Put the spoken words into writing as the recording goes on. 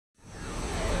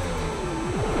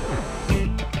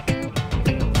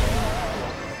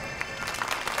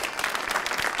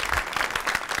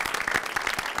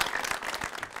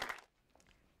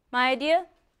idea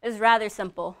is rather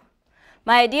simple.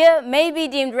 My idea may be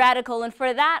deemed radical, and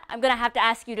for that, I'm going to have to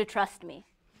ask you to trust me.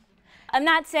 I'm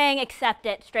not saying accept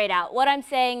it straight out. What I'm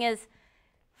saying is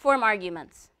form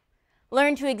arguments.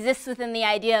 Learn to exist within the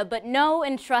idea, but know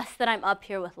and trust that I'm up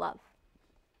here with love.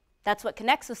 That's what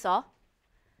connects us all.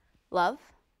 Love.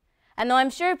 And though I'm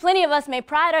sure plenty of us may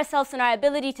pride ourselves in our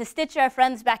ability to stitch our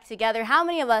friends back together, how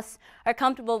many of us are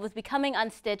comfortable with becoming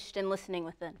unstitched and listening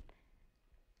within?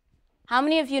 How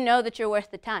many of you know that you're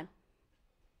worth the time?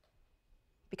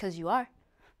 Because you are.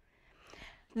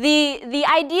 The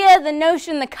idea, the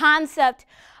notion, the concept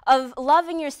of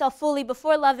loving yourself fully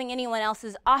before loving anyone else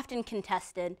is often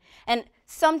contested and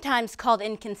sometimes called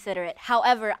inconsiderate.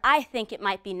 However, I think it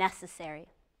might be necessary.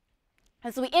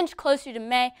 As we inch closer to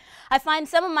May, I find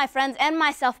some of my friends and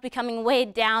myself becoming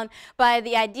weighed down by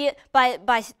the idea, by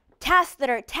tasks that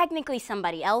are technically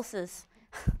somebody else's.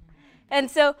 And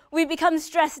so we become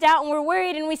stressed out and we're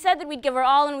worried, and we said that we'd give our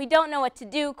all and we don't know what to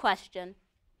do. Question.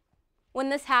 When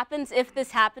this happens, if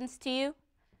this happens to you,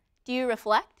 do you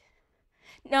reflect?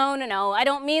 No, I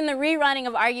don't mean the rerunning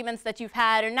of arguments that you've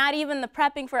had, or not even the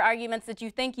prepping for arguments that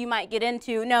you think you might get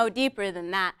into. No, deeper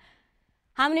than that.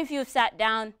 How many of you have sat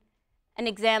down and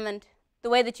examined the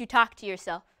way that you talk to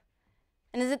yourself?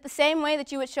 And is it the same way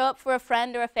that you would show up for a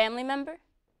friend or a family member?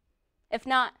 If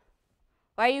not,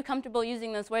 why are you comfortable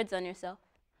using those words on yourself?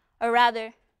 Or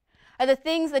rather, are the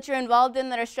things that you're involved in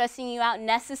that are stressing you out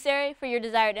necessary for your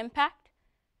desired impact?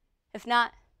 If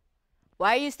not,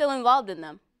 why are you still involved in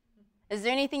them? Is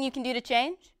there anything you can do to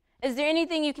change? Is there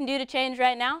anything you can do to change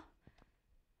right now?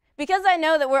 Because I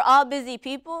know that we're all busy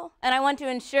people, and I want to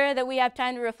ensure that we have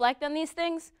time to reflect on these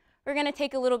things, we're going to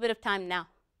take a little bit of time now.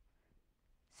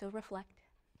 So reflect.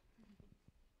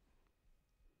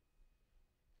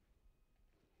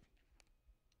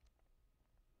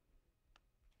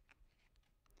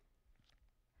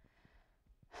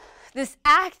 This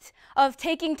act of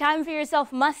taking time for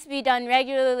yourself must be done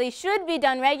regularly, should be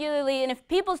done regularly, and if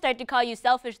people start to call you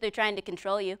selfish, they're trying to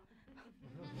control you.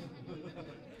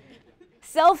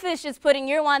 Selfish is putting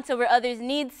your wants over others'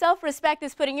 needs. Self-respect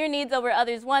is putting your needs over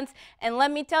others' wants. And let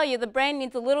me tell you, the brain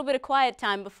needs a little bit of quiet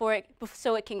time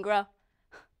so it can grow.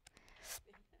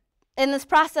 In this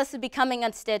process of becoming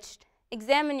unstitched,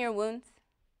 examine your wounds.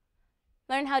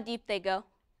 Learn how deep they go.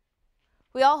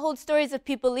 We all hold stories of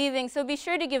people leaving, so be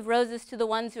sure to give roses to the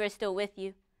ones who are still with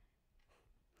you.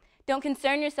 Don't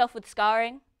concern yourself with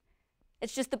scarring.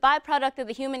 It's just the byproduct of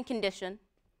the human condition.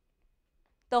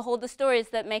 They'll hold the stories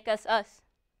that make us us.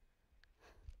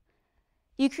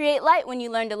 You create light when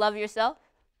you learn to love yourself,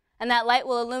 and that light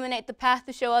will illuminate the path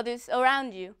to show others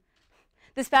around you.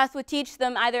 This path will teach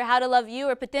them either how to love you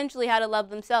or potentially how to love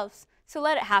themselves. So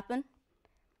let it happen.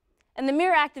 In the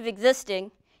mere act of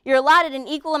existing, you're allotted an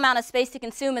equal amount of space to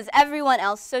consume as everyone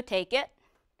else, so take it.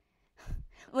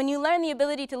 When you learn the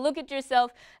ability to look at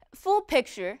yourself full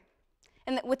picture,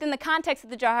 and within the context of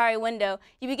the Johari window,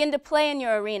 you begin to play in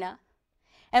your arena.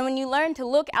 And when you learn to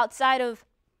look outside of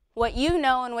what you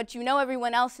know and what you know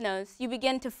everyone else knows, you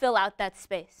begin to fill out that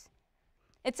space.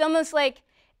 It's almost like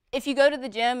if you go to the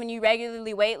gym and you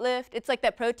regularly weightlift, it's like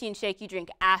that protein shake you drink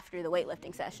after the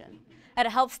weightlifting session. And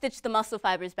it helps stitch the muscle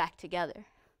fibers back together.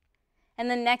 And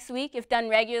then next week, if done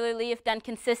regularly, if done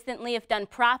consistently, if done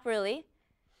properly,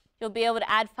 you'll be able to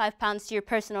add 5 pounds to your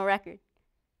personal record.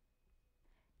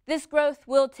 This growth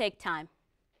will take time.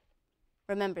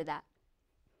 Remember that.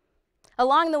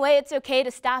 Along the way, it's okay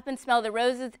to stop and smell the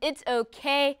roses. It's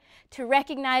okay to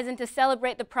recognize and to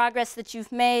celebrate the progress that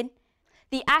you've made.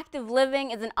 The act of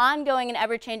living is an ongoing and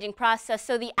ever-changing process,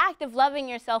 so the act of loving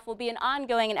yourself will be an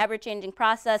ongoing and ever-changing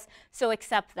process, so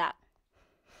accept that.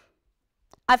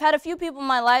 I've had a few people in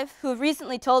my life who have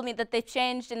recently told me that they've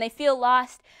changed and they feel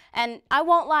lost, and I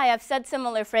won't lie, I've said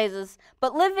similar phrases,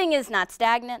 but living is not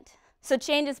stagnant, so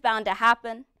change is bound to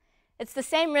happen. It's the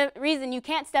same reason you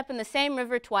can't step in the same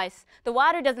river twice. The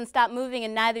water doesn't stop moving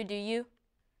and neither do you.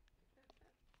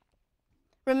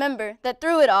 Remember that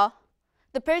through it all,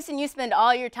 the person you spend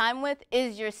all your time with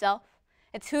is yourself.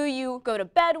 It's who you go to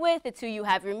bed with, it's who you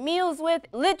have your meals with,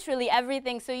 literally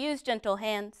everything, so use gentle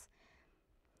hands.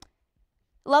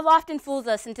 Love often fools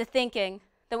us into thinking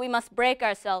that we must break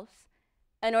ourselves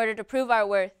in order to prove our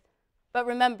worth. But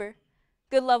remember,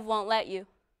 good love won't let you.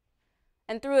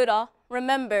 And through it all,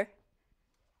 remember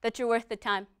that you're worth the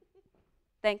time.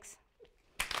 Thanks.